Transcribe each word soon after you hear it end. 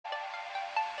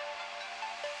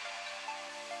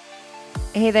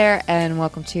Hey there, and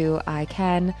welcome to I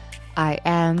Can, I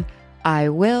Am, I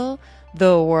Will,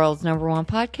 the world's #1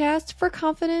 podcast for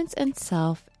confidence and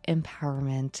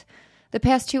self-empowerment. The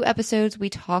past 2 episodes, we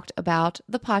talked about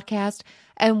the podcast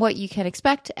and what you can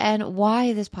expect and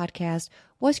why this podcast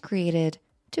was created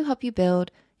to help you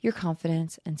build your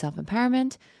confidence and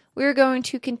self-empowerment. We're going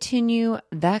to continue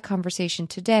that conversation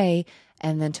today,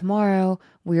 and then tomorrow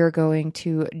we are going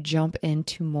to jump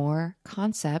into more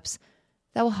concepts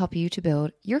that will help you to build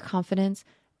your confidence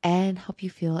and help you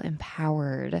feel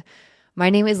empowered. My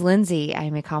name is Lindsay. I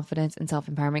am a confidence and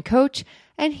self-empowerment coach,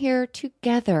 and here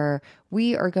together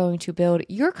we are going to build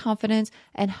your confidence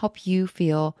and help you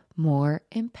feel more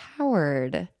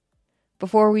empowered.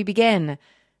 Before we begin,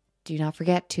 do not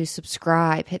forget to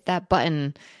subscribe, hit that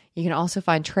button. You can also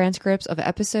find transcripts of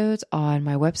episodes on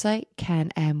my website,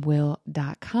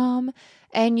 canandwill.com,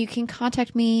 and you can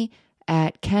contact me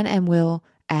at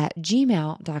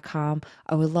canandwill@gmail.com.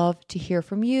 I would love to hear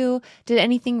from you. Did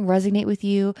anything resonate with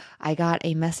you? I got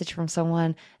a message from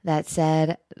someone that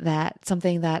said that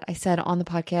something that I said on the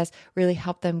podcast really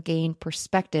helped them gain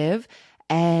perspective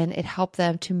and it helped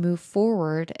them to move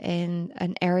forward in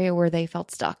an area where they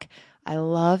felt stuck. I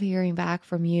love hearing back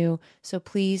from you, so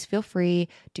please feel free.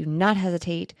 Do not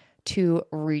hesitate to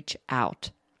reach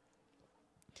out.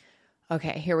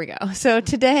 Okay, here we go. So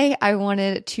today I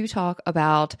wanted to talk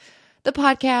about the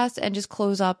podcast and just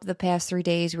close up the past 3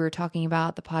 days. We were talking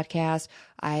about the podcast.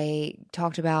 I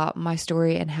talked about my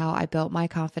story and how I built my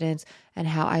confidence and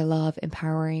how I love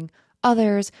empowering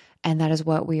others. And that is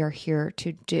what we are here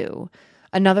to do.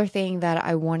 Another thing that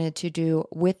I wanted to do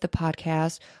with the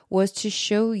podcast was to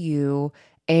show you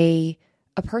a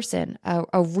person,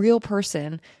 a real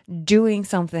person doing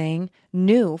something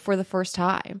new for the first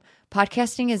time.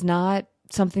 Podcasting is not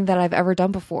something that I've ever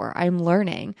done before. I'm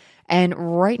learning. And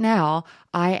right now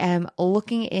I am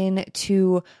looking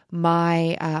into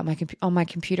my, on my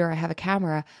computer, I have a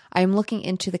camera. I'm looking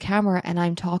into the camera and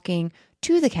I'm talking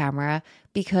to the camera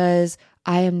because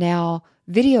I am now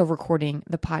video recording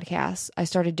the podcast. I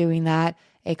started doing that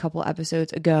a couple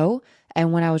episodes ago.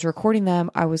 And when I was recording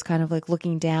them, I was kind of like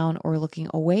looking down or looking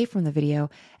away from the video.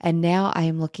 And now I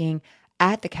am looking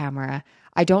at the camera.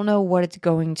 I don't know what it's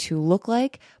going to look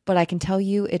like, but I can tell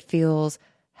you it feels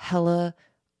hella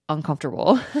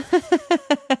uncomfortable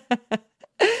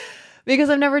because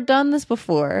I've never done this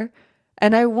before.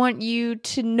 And I want you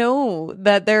to know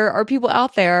that there are people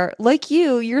out there like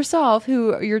you yourself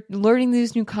who you're learning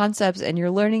these new concepts and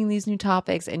you're learning these new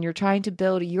topics and you're trying to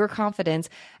build your confidence,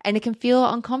 and it can feel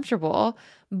uncomfortable.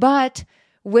 But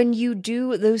when you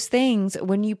do those things,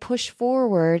 when you push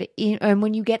forward and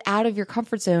when you get out of your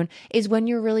comfort zone is when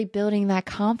you're really building that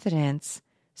confidence.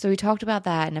 So we talked about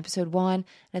that in episode 1, and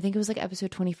I think it was like episode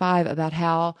 25 about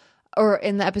how, or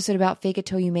in the episode about fake it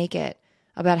till you make it,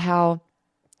 about how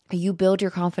you build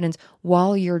your confidence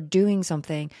while you're doing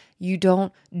something. You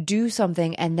don't do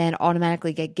something and then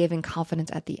automatically get given confidence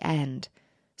at the end.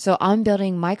 So I'm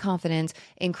building my confidence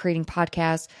in creating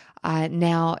podcasts.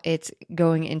 Now it's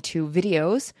going into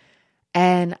videos,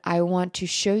 and I want to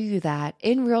show you that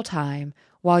in real time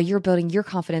while you're building your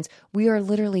confidence. We are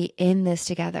literally in this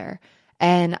together,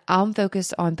 and I'm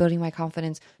focused on building my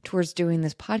confidence towards doing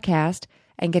this podcast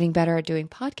and getting better at doing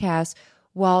podcasts,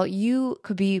 while you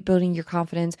could be building your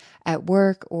confidence at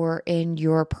work or in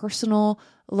your personal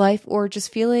life or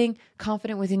just feeling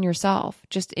confident within yourself,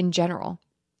 just in general.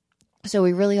 So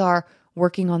we really are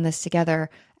working on this together.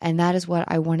 And that is what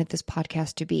I wanted this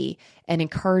podcast to be, an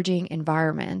encouraging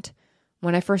environment.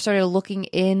 When I first started looking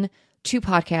into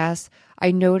podcasts,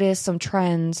 I noticed some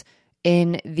trends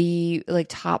in the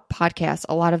top podcasts.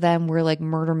 A lot of them were like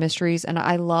murder mysteries, and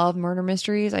I love murder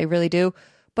mysteries. I really do.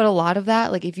 But a lot of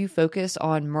that, like if you focus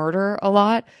on murder a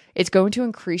lot, it's going to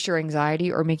increase your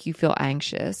anxiety or make you feel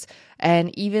anxious.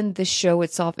 And even the show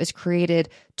itself is created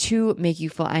to make you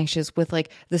feel anxious with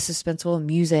like the suspenseful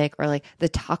music or like the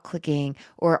talk clicking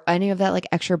or any of that like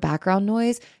extra background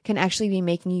noise can actually be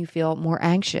making you feel more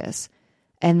anxious.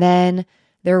 And then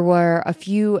there were a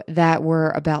few that were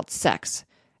about sex.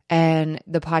 And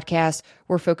the podcasts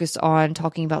were focused on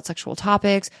talking about sexual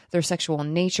topics, their sexual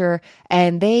nature.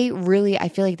 And they really, I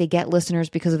feel like they get listeners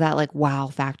because of that like wow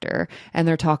factor. And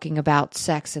they're talking about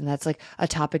sex, and that's like a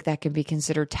topic that can be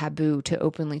considered taboo to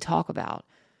openly talk about.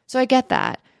 So I get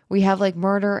that. We have like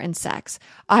murder and sex.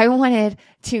 I wanted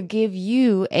to give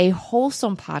you a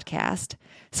wholesome podcast,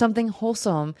 something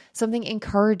wholesome, something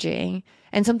encouraging,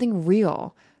 and something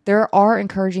real. There are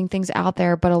encouraging things out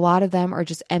there, but a lot of them are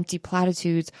just empty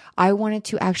platitudes. I wanted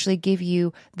to actually give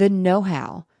you the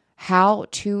know-how, how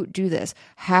to do this,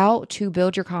 how to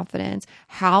build your confidence,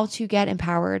 how to get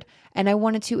empowered. And I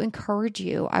wanted to encourage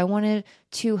you. I wanted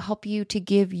to help you to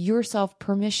give yourself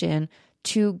permission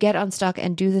to get unstuck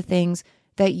and do the things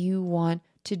that you want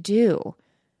to do.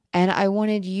 And I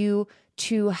wanted you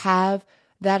to have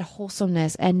that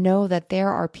wholesomeness and know that there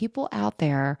are people out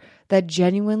there that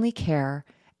genuinely care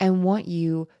and want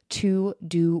you to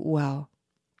do well.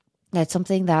 That's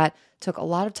something that took a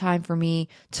lot of time for me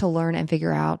to learn and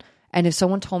figure out. And if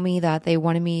someone told me that they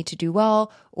wanted me to do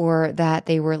well or that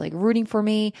they were like rooting for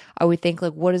me, I would think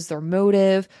like, what is their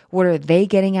motive? What are they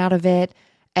getting out of it?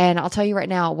 And I'll tell you right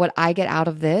now, what I get out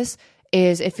of this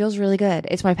is it feels really good.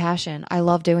 It's my passion. I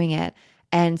love doing it.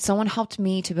 And someone helped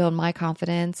me to build my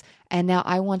confidence. And now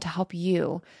I want to help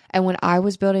you. And when I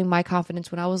was building my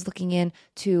confidence, when I was looking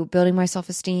into building my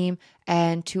self-esteem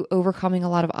and to overcoming a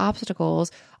lot of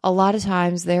obstacles, a lot of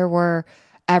times there were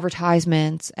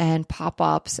advertisements and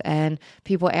pop-ups and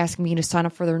people asking me to sign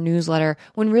up for their newsletter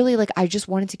when really like I just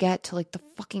wanted to get to like the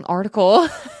fucking article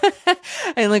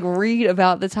and like read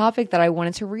about the topic that I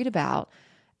wanted to read about.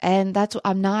 And that's what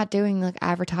I'm not doing, like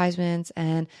advertisements.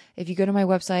 And if you go to my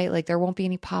website, like there won't be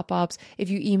any pop-ups. If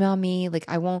you email me, like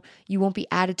you won't be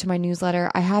added to my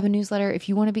newsletter. I have a newsletter. If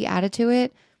you want to be added to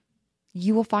it,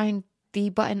 you will find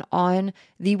the button on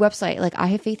the website. Like I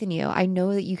have faith in you. I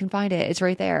know that you can find it. It's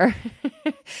right there.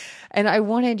 And I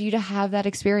wanted you to have that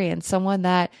experience, someone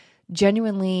that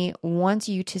genuinely wants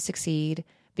you to succeed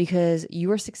because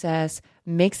your success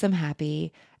makes them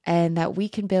happy, and that we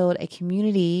can build a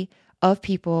community of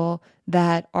people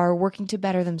that are working to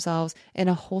better themselves in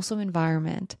a wholesome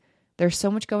environment. There's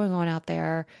so much going on out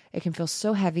there. It can feel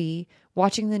so heavy.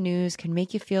 Watching the news can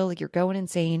make you feel like you're going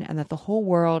insane and that the whole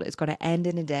world is going to end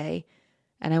in a day.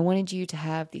 And I wanted you to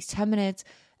have these 10 minutes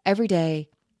every day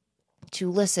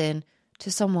to listen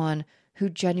to someone who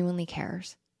genuinely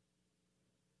cares.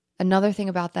 Another thing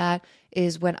about that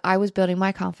is when I was building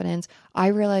my confidence, I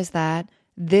realized that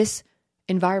this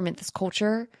environment, this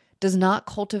culture, does not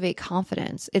cultivate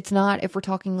confidence. It's not, if we're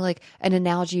talking like an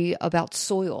analogy about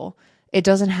soil, it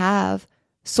doesn't have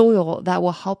soil that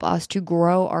will help us to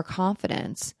grow our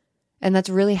confidence. And that's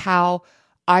really how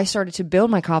I started to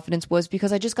build my confidence, was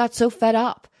because I just got so fed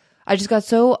up. I just got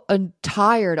so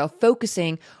tired of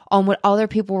focusing on what other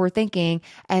people were thinking,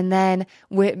 and then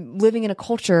living in a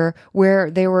culture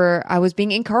where I was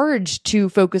being encouraged to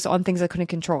focus on things I couldn't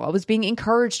control. I was being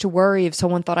encouraged to worry if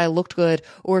someone thought I looked good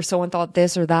or if someone thought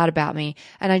this or that about me.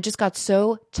 And I just got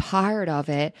so tired of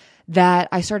it that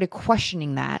I started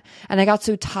questioning that. And I got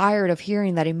so tired of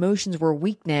hearing that emotions were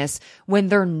weakness when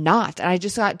they're not. And I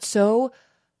just got so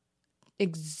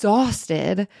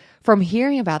exhausted from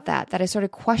hearing about that I started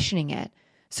questioning it.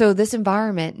 So this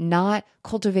environment, not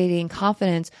cultivating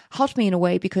confidence, helped me in a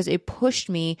way because it pushed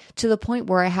me to the point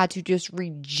where I had to just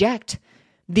reject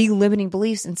the limiting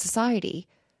beliefs in society.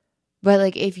 But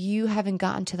like, if you haven't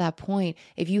gotten to that point,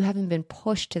 if you haven't been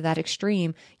pushed to that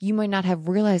extreme, you might not have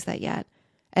realized that yet.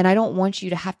 And I don't want you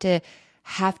to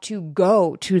have to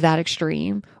go to that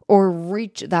extreme or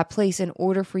reach that place in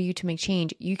order for you to make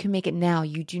change. You can make it now.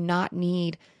 You do not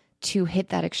need to hit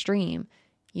that extreme.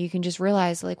 You can just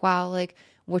realize like, wow, like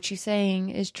what she's saying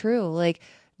is true. Like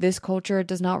this culture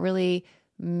does not really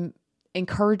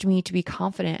encourage me to be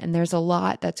confident. And there's a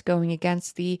lot that's going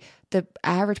against the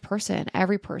average person,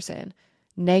 every person.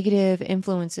 Negative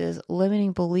influences,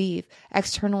 limiting belief,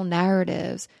 external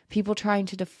narratives, people trying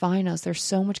to define us. There's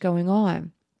so much going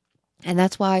on. And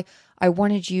that's why I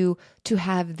wanted you to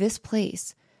have this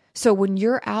place. So when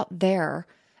you're out there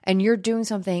and you're doing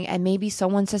something and maybe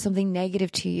someone says something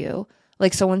negative to you,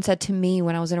 like someone said to me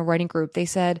when I was in a writing group, they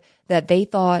said that they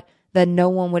thought that no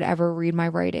one would ever read my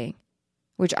writing,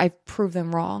 which I proved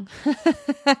them wrong.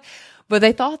 But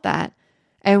they thought that.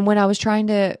 And when I was trying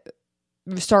to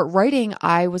start writing,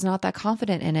 I was not that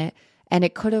confident in it. And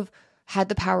it could have had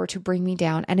the power to bring me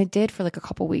down. And it did for like a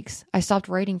couple weeks. I stopped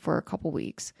writing for a couple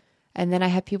weeks. And then I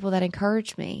had people that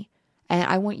encouraged me. And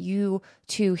I want you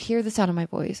to hear the sound of my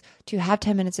voice, to have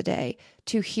 10 minutes a day,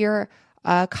 to hear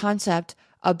a concept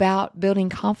about building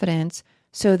confidence.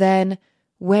 So then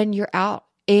when you're out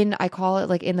I call it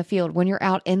like in the field, when you're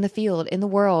out in the field, in the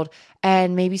world,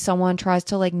 and maybe someone tries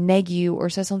to like neg you or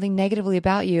says something negatively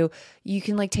about you, you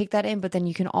can like take that in, but then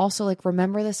you can also like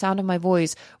remember the sound of my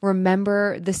voice,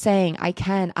 remember the saying, I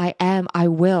can, I am, I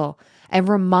will. And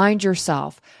remind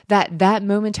yourself that that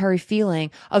momentary feeling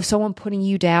of someone putting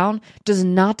you down does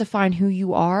not define who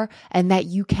you are, and that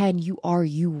you can, you are,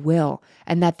 you will.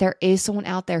 And that there is someone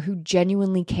out there who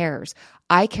genuinely cares.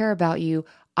 I care about you.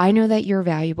 I know that you're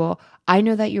valuable. I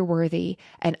know that you're worthy,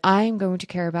 and I'm going to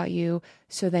care about you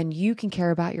so then you can care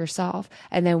about yourself.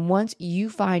 And then once you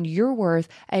find your worth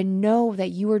and know that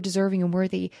you are deserving and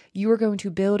worthy, you are going to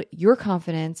build your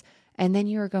confidence, and then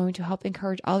you are going to help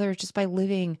encourage others just by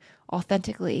living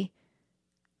authentically.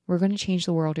 We're going to change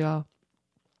the world, y'all.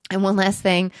 And one last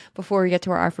thing before we get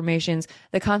to our affirmations,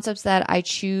 the concepts that I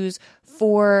choose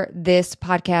for this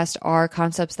podcast are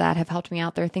concepts that have helped me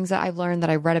out. They're things that I've learned, that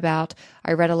I read about.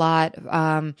 I read a lot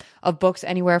of books,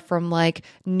 anywhere from like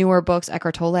newer books,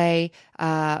 Eckhart Tolle,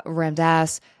 Ram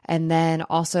Dass, and then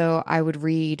also I would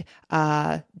read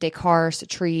Descartes,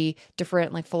 Sartre,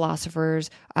 different like philosophers.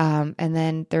 And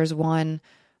then there's one,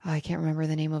 I can't remember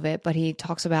the name of it, but he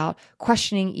talks about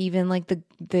questioning even like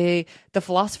the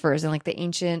philosophers and like the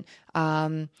ancient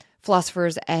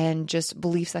philosophers and just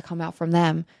beliefs that come out from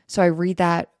them. So I read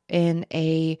that in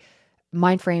a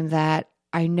mind frame that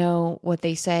I know what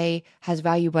they say has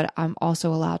value, but I'm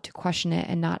also allowed to question it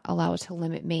and not allow it to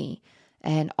limit me.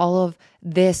 And all of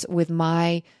this with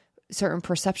my certain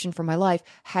perception for my life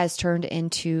has turned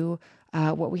into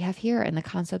what we have here and the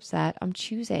concepts that I'm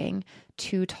choosing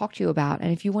to talk to you about.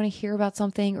 And if you want to hear about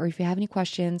something or if you have any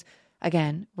questions,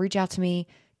 again, reach out to me,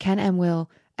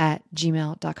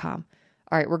 kenmwill@gmail.com.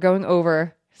 All right, we're going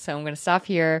over, so I'm going to stop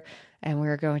here and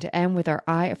we're going to end with our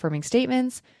I affirming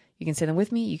statements. You can say them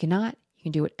with me, you cannot. You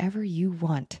can do whatever you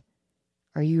want.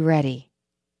 Are you ready?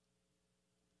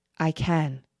 I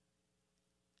can.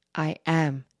 I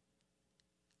am.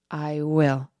 I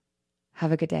will.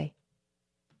 Have a good day.